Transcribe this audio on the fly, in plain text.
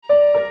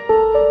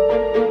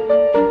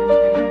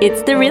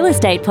It's the Real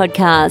Estate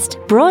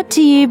Podcast, brought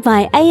to you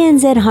by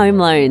ANZ Home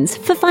Loans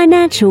for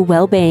financial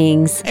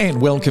well-beings. And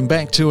welcome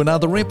back to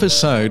another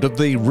episode of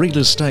the Real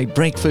Estate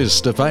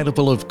Breakfast,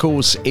 available, of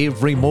course,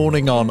 every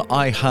morning on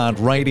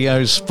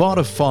iHeartRadio,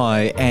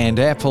 Spotify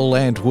and Apple,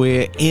 and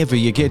wherever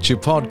you get your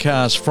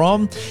podcast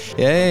from.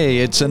 Hey,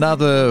 it's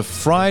another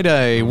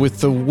Friday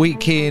with the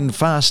weekend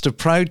fast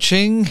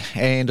approaching,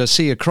 and I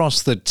see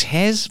across the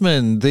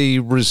Tasman, the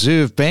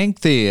Reserve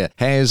Bank there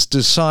has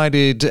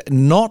decided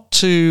not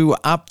to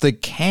up the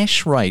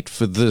cash rate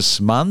for this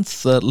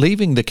month,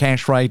 leaving the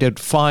cash rate at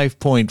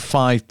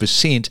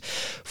 5.5%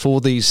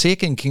 for the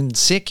second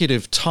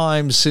consecutive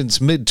time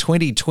since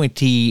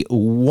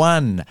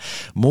mid-2021.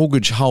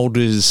 Mortgage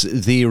holders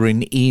there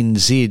in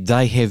NZ,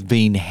 they have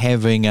been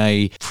having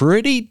a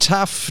pretty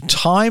tough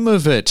time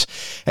of it.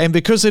 And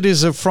because it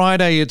is a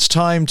Friday, it's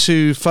time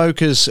to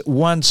focus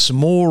once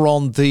more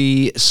on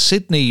the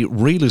Sydney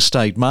real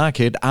estate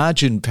market.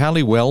 Arjun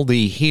Paliwal,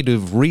 the head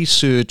of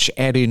research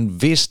at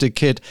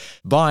InvestorKit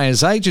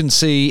Buyers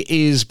Agency,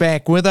 is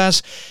back with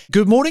us.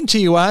 Good morning to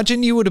you,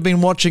 Arjun. You would have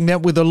been watching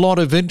that with a lot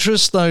of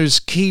interest. Those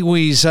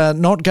Kiwis are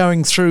not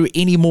going through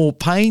any more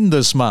pain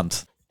this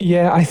month.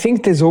 Yeah, I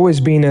think there's always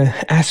been an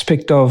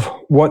aspect of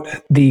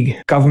what the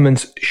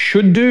governments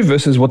should do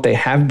versus what they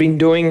have been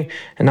doing.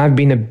 And I've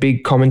been a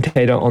big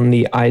commentator on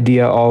the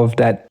idea of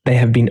that they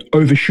have been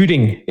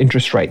overshooting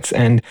interest rates.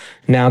 And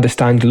now they're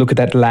starting to look at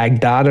that lag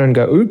data and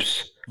go,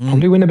 oops,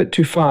 probably went a bit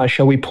too far.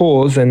 Shall we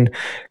pause and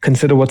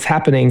consider what's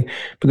happening?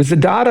 Because the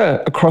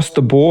data across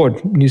the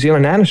board, New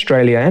Zealand and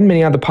Australia and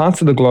many other parts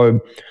of the globe,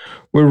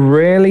 we're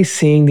really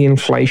seeing the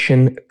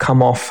inflation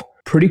come off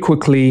pretty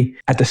quickly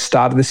at the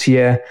start of this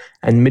year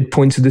and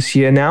midpoints of this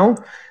year now.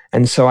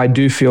 And so I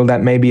do feel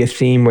that may be a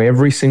theme where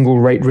every single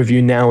rate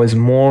review now is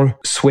more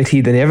sweaty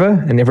than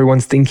ever and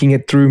everyone's thinking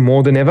it through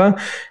more than ever.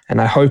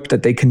 And I hope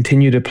that they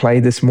continue to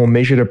play this more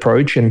measured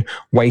approach and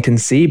wait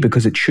and see,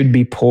 because it should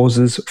be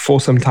pauses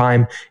for some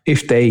time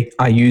if they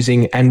are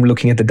using and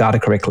looking at the data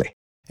correctly.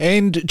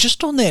 And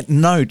just on that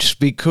note,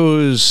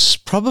 because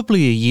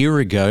probably a year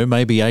ago,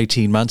 maybe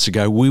 18 months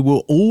ago, we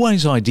were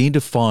always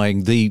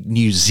identifying the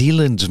New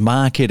Zealand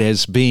market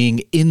as being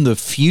in the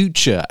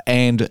future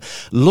and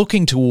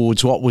looking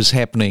towards what was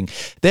happening.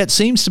 That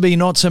seems to be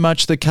not so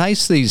much the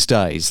case these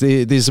days.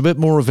 There's a bit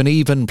more of an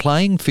even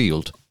playing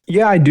field.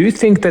 Yeah, I do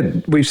think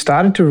that we've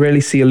started to really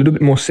see a little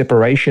bit more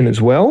separation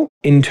as well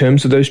in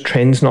terms of those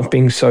trends not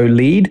being so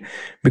lead,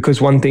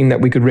 because one thing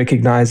that we could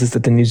recognize is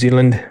that the New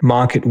Zealand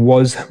market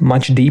was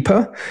much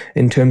deeper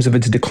in terms of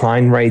its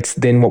decline rates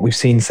than what we've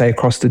seen, say,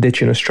 across the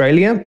ditch in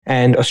Australia.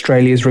 And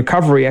Australia's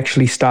recovery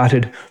actually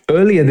started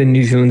earlier than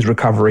New Zealand's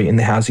recovery in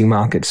the housing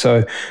market.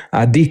 So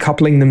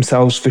decoupling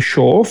themselves for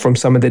sure from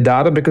some of their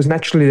data, because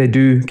naturally they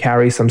do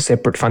carry some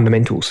separate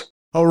fundamentals.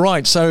 All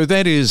right, so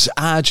that is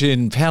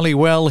Arjun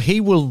Paliwal. He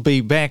will be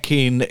back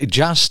in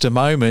just a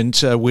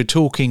moment. We're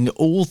talking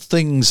all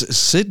things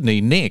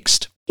Sydney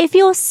next. If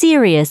you're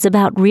serious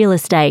about real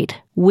estate,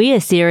 we're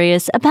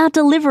serious about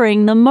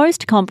delivering the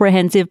most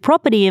comprehensive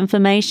property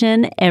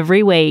information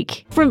every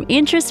week. From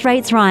interest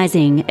rates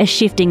rising, a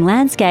shifting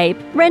landscape,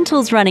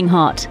 rentals running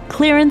hot,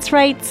 clearance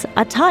rates,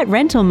 a tight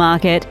rental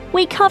market,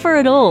 we cover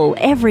it all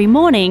every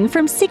morning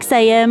from 6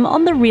 a.m.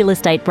 on the Real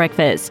Estate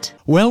Breakfast.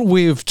 Well,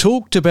 we've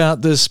talked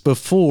about this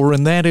before,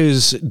 and that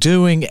is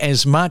doing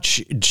as much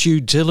due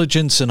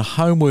diligence and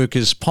homework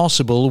as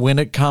possible when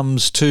it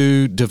comes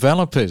to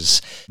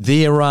developers.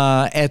 There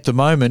are, at the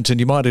moment, and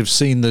you might have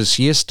seen this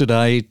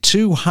yesterday,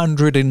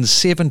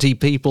 270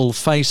 people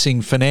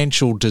facing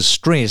financial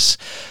distress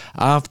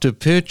after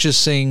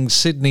purchasing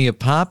Sydney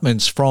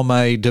apartments from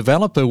a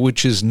developer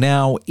which is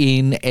now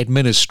in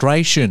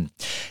administration.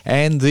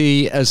 And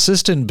the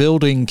Assistant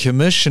Building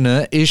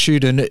Commissioner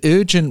issued an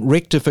urgent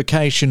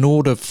rectification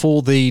order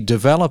for the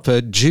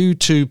developer due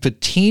to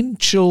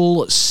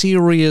potential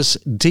serious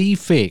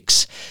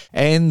defects.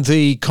 And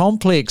the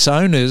complex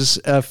owners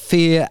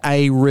fear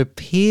a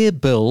repair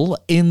bill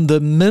in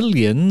the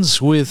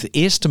millions, with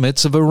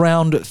estimates of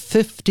around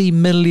 $50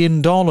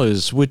 million,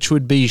 which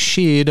would be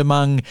shared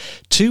among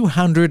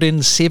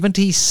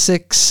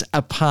 276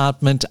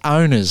 apartment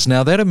owners.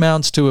 Now, that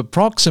amounts to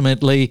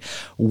approximately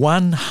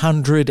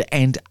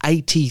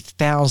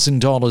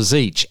 $180,000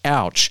 each.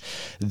 Ouch.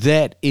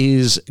 That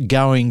is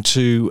going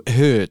to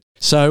hurt.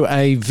 So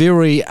a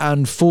very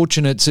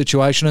unfortunate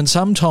situation, and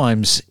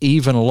sometimes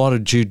even a lot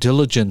of due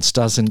diligence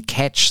doesn't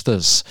catch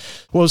this.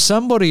 Well,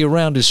 somebody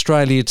around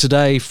Australia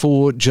today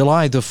for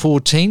July the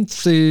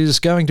 14th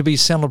is going to be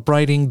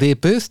celebrating their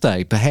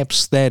birthday.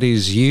 Perhaps that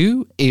is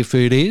you. If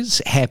it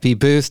is, happy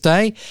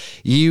birthday.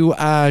 You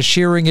are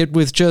sharing it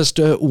with just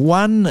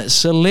one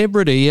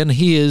celebrity, and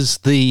here's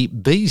the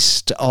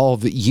beast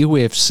of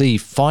UFC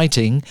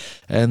fighting,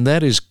 and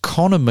that is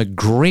Conor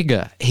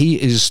McGregor.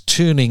 He is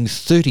turning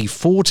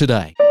 34 today.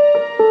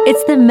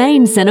 It's the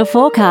Main Centre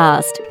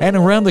forecast. And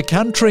around the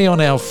country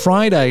on our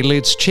Friday,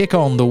 let's check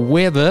on the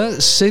weather.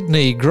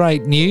 Sydney,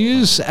 great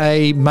news,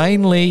 a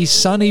mainly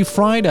sunny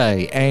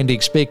Friday and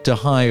expect a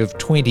high of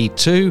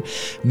 22.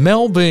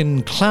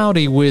 Melbourne,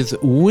 cloudy with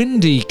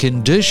windy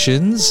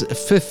conditions,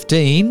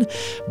 15.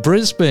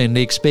 Brisbane,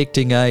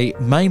 expecting a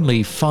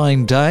mainly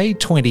fine day,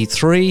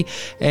 23.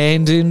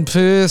 And in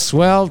Perth,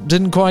 well,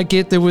 didn't quite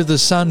get there with the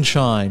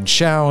sunshine.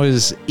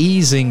 Showers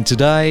easing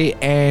today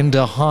and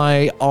a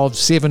high of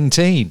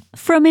 17.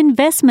 From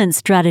investment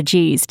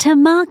strategies to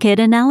market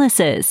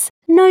analysis,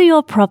 know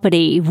your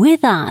property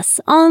with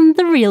us on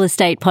the Real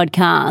Estate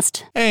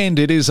Podcast. And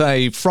it is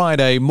a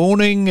Friday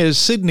morning, as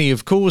Sydney,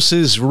 of course,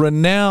 is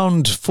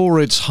renowned for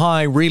its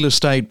high real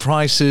estate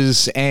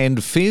prices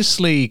and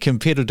fiercely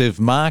competitive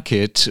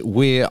market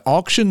where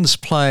auctions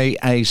play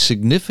a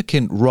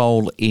significant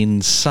role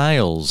in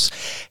sales.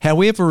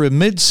 However,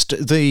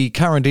 amidst the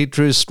current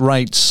interest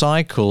rate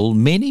cycle,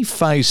 many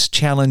face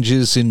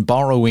challenges in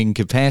borrowing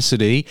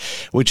capacity,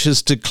 which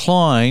has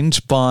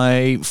declined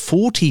by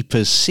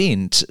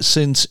 40%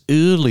 since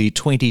early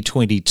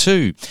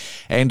 2022.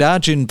 And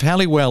Arjun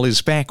Paliwal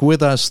is back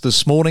with us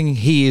this morning.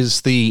 He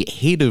is the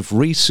head of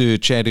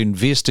research at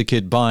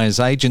InvestorKit Buyers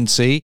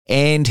Agency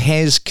and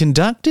has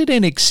conducted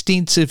an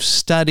extensive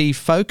study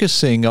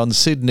focusing on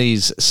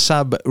Sydney's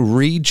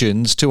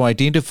sub-regions to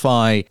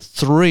identify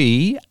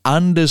 3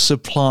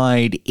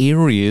 undersupplied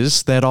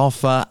areas that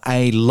offer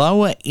a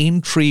lower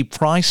entry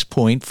price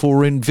point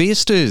for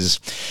investors.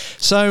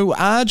 So,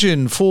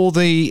 Arjun, for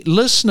the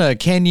listener,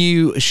 can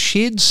you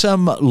shed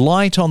some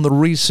light on the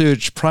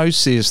research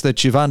process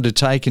that you've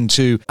undertaken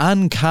to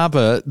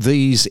uncover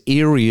these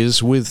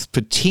areas with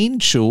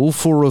potential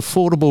for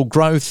affordable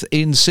growth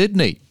in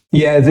Sydney?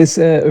 Yeah, there's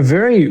a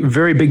very,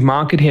 very big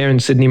market here in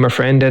Sydney, my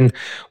friend. And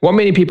what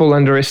many people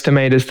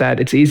underestimate is that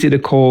it's easy to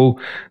call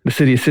the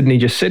city of Sydney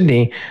just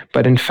Sydney.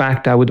 But in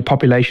fact, with the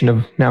population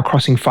of now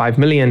crossing 5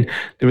 million,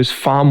 there is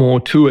far more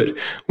to it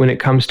when it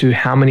comes to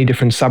how many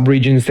different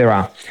subregions there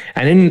are.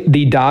 And in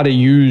the data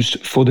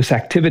used for this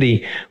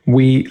activity,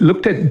 we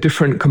looked at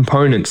different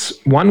components.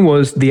 One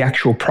was the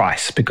actual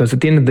price, because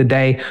at the end of the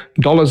day,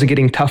 dollars are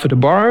getting tougher to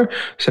borrow.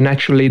 So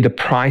naturally, the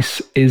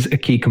price is a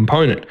key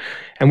component.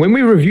 And when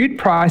we reviewed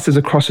prices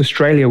across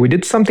Australia, we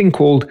did something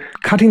called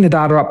cutting the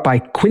data up by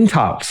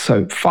quintiles,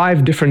 so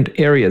 5 different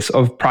areas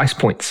of price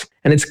points.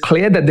 And it's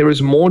clear that there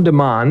is more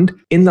demand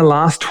in the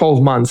last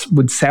 12 months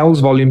with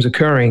sales volumes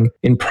occurring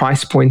in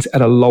price points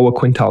at a lower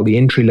quintile, the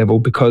entry level,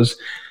 because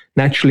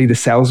naturally the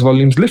sales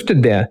volumes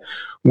lifted there,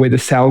 where the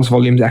sales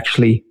volumes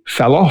actually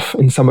fell off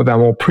in some of our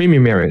more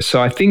premium areas.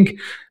 So I think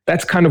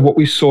that's kind of what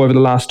we saw over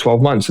the last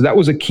 12 months. So that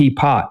was a key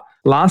part.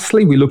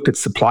 Lastly, we looked at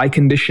supply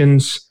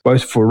conditions,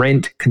 both for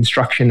rent,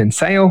 construction, and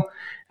sale.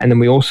 And then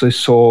we also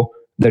saw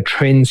the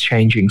trends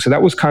changing. So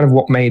that was kind of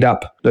what made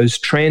up those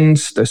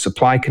trends, those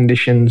supply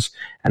conditions,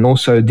 and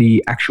also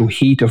the actual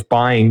heat of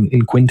buying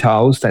in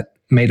quintiles that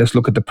made us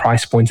look at the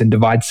price points and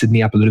divide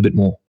Sydney up a little bit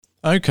more.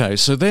 Okay,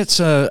 so that's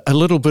a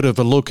little bit of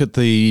a look at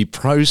the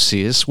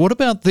process. What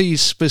about the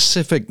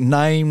specific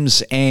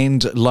names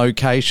and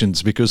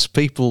locations? Because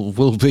people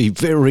will be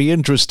very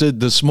interested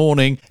this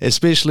morning,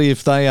 especially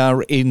if they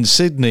are in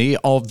Sydney,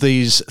 of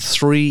these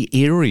 3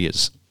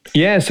 areas.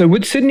 Yeah, so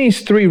with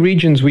Sydney's 3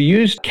 regions, we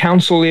used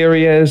council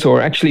areas,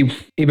 or actually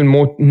even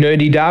more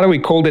nerdy data, we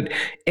called it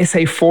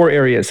SA4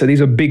 areas. So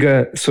these are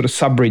bigger sort of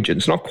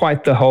sub-regions, not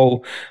quite the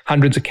whole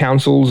hundreds of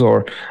councils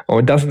or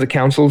dozens of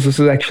councils. This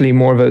is actually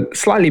more of a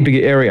slightly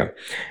bigger area.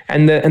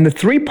 And the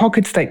 3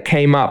 pockets that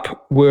came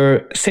up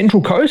were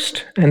Central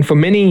Coast. And for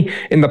many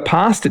in the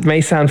past, it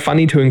may sound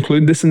funny to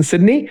include this in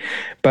Sydney,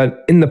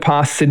 but in the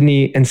past,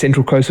 Sydney and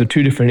Central Coast are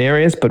 2 different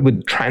areas, but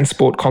with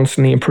transport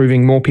constantly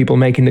improving, more people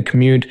making the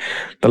commute,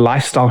 the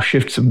lifestyle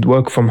shifts of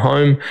work from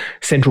home,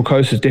 Central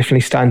Coast is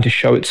definitely starting to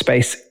show its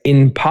space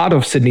in part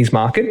of Sydney's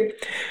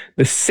market.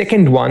 The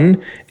second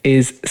one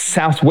is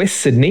Southwest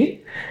Sydney.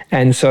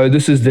 And so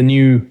this is the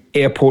new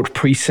airport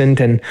precinct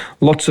and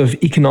lots of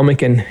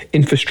economic and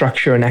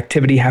infrastructure and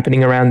activity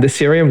happening around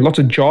this area. Lots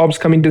of jobs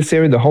coming to this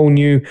area, the whole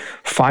new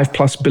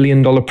 $5+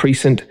 billion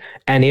precinct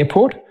and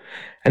airport.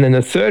 And then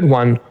the third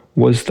one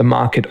was the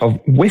market of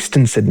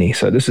Western Sydney.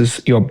 So this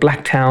is your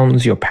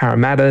Blacktowns, your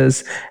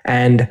Parramatta's,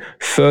 and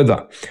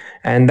further.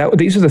 And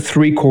these are the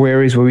 3 core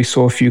areas where we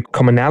saw a few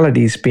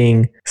commonalities,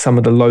 being some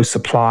of the low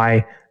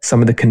supply,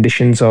 some of the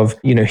conditions of,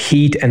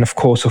 heat, and of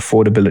course,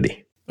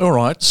 affordability. All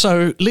right,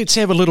 so let's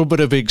have a little bit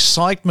of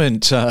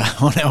excitement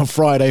on our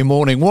Friday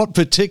morning. What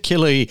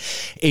particularly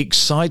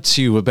excites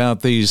you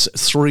about these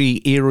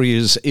 3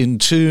 areas in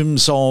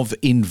terms of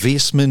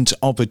investment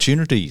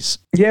opportunities?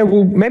 Yeah,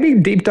 well, maybe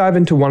deep dive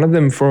into one of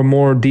them for a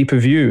more deeper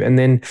view, and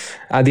then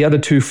the other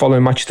 2 follow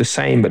much the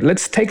same. But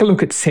let's take a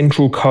look at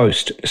Central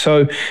Coast.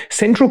 So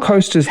Central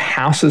Coast is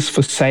houses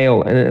for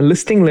sale, and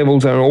listing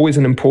levels are always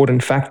an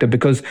important factor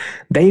because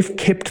they've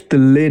kept the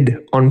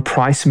lid on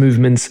price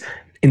movements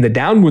in the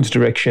downwards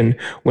direction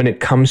when it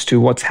comes to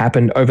what's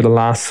happened over the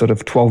last sort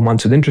of 12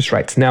 months with interest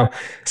rates. Now,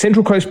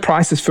 Central Coast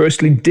prices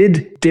firstly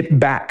did dip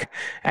back,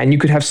 and you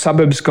could have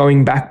suburbs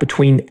going back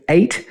between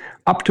 8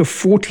 up to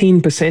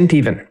 14%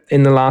 even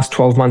in the last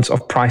 12 months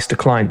of price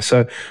decline.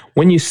 So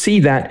when you see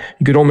that,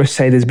 you could almost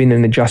say there's been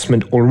an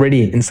adjustment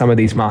already in some of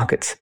these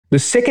markets. The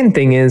second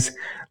thing is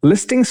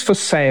listings for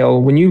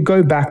sale. When you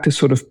go back to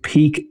sort of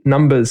peak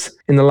numbers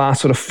in the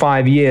last sort of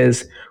 5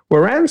 years,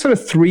 we're around sort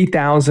of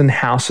 3,000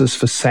 houses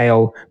for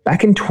sale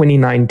back in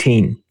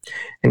 2019.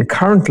 And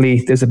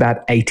currently there's about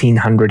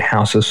 1,800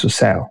 houses for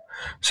sale.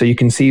 So you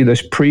can see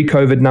those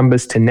pre-COVID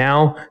numbers to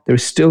now,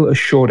 there's still a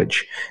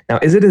shortage. Now,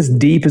 is it as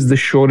deep as the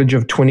shortage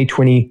of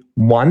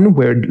 2021,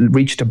 where it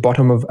reached a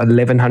bottom of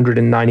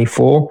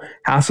 1,194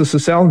 houses for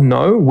sale?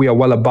 No, we are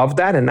well above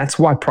that, and that's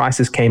why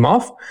prices came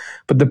off.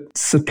 But the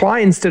supply,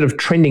 instead of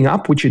trending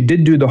up, which it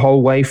did do the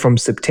whole way from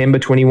September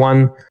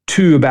 21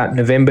 to about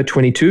November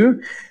 22,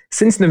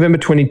 since November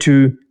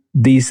 22,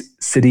 these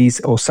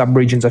cities or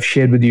subregions I've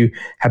shared with you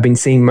have been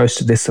seeing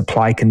most of their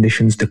supply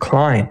conditions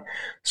decline.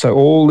 So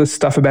all this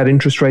stuff about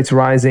interest rates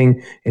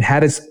rising, it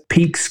had its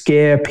peak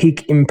scare,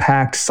 peak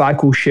impact,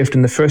 cycle shift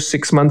in the first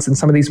 6 months in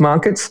some of these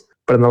markets.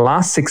 But in the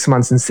last 6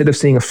 months, instead of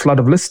seeing a flood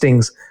of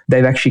listings,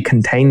 they've actually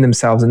contained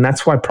themselves. And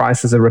that's why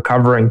prices are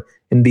recovering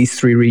in these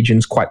three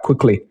regions quite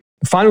quickly.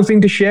 The final thing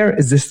to share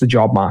is the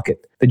job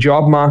market. The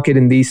job market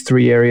in these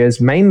three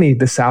areas, mainly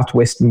the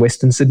Southwest and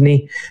Western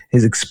Sydney,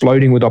 is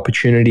exploding with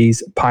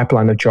opportunities,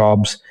 pipeline of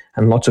jobs,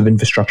 and lots of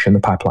infrastructure in the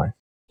pipeline.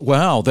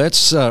 Wow,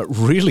 that's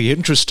really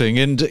interesting.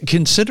 And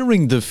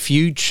considering the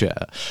future,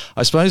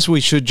 I suppose we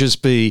should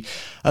just be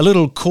a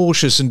little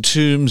cautious in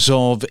terms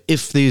of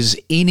if there's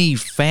any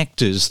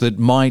factors that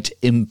might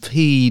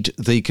impede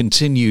the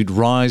continued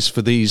rise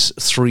for these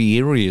three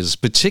areas,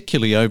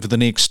 particularly over the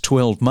next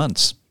 12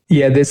 months.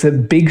 Yeah, there's a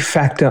big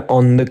factor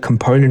on the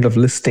component of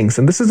listings.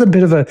 And this is a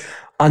bit of an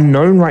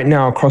unknown right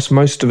now across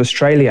most of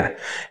Australia.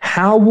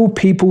 How will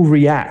people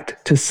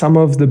react to some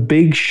of the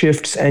big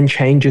shifts and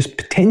changes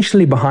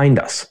potentially behind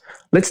us?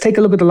 Let's take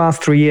a look at the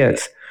last 3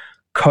 years.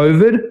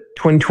 COVID,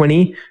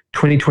 2020,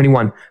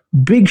 2021.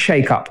 Big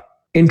shakeup.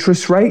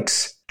 Interest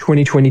rates,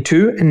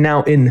 2022, and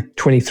now in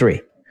 23.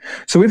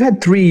 So we've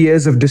had 3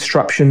 years of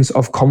disruptions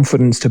of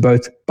confidence to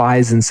both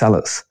buyers and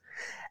sellers.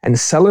 And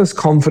sellers'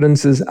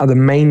 confidences are the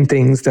main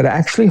things that are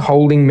actually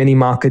holding many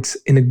markets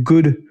in a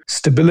good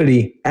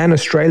stability, and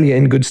Australia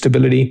in good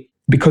stability,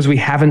 because we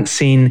haven't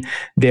seen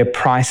their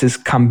prices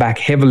come back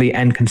heavily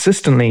and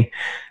consistently,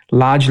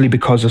 largely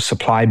because of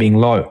supply being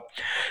low.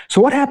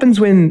 So what happens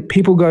when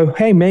people go,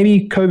 hey,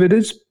 maybe COVID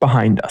is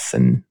behind us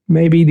and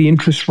maybe the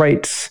interest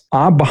rates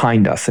are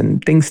behind us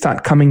and things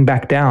start coming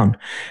back down?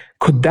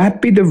 Could that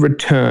be the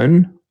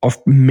return of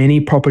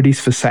many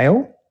properties for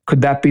sale?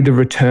 Could that be the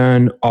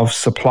return of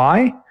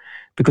supply?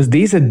 Because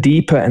these are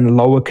deeper and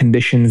lower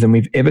conditions than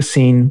we've ever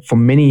seen for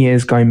many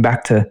years, going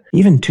back to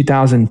even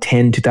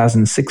 2010,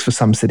 2006 for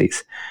some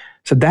cities.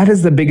 So that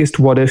is the biggest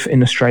what if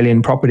in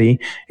Australian property,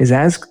 is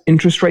as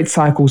interest rate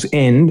cycles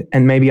end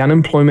and maybe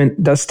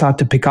unemployment does start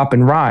to pick up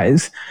and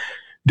rise,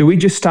 do we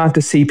just start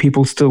to see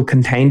people still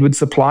contained with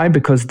supply,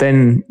 because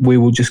then we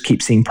will just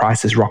keep seeing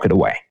prices rocket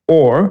away?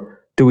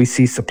 Or do we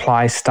see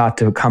supply start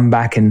to come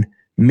back and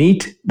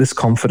meet this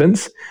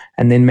confidence,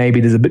 and then maybe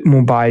there's a bit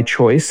more buyer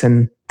choice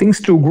and things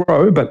still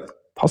grow, but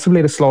possibly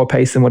at a slower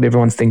pace than what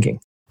everyone's thinking?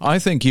 I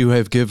think you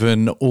have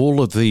given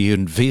all of the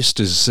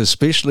investors,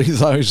 especially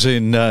those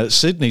in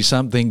Sydney,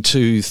 something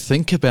to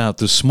think about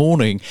this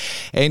morning.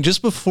 And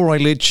just before I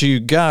let you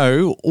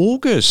go,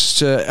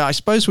 August, I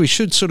suppose we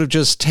should sort of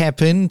just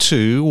tap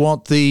into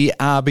what the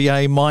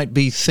RBA might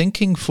be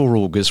thinking for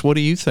August. What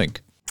do you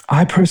think?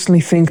 I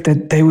personally think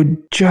that they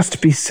would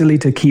just be silly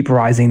to keep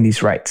rising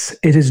these rates.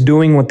 It is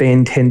doing what they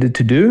intended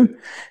to do.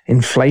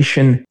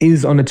 Inflation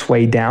is on its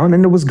way down,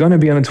 and it was going to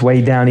be on its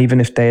way down even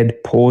if they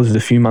had paused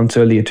a few months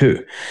earlier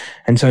too.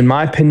 And so in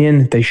my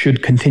opinion, they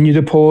should continue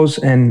to pause,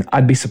 and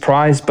I'd be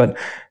surprised, but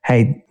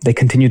hey, they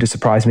continue to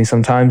surprise me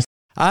sometimes.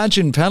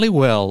 Arjun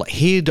Paliwal,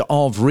 Head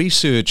of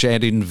Research at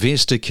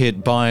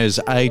InvestorKit Buyers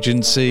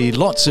Agency.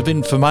 Lots of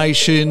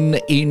information.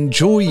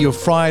 Enjoy your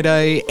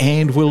Friday,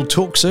 and we'll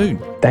talk soon.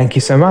 Thank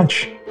you so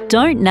much.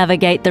 Don't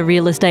navigate the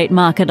real estate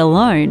market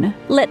alone.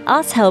 Let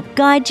us help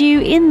guide you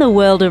in the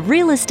world of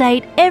real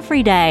estate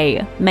every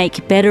day.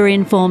 Make better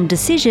informed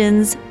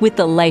decisions with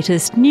the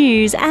latest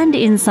news and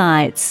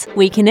insights.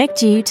 We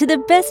connect you to the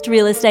best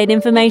real estate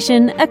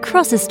information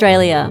across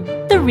Australia.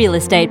 The Real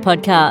Estate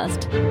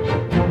Podcast.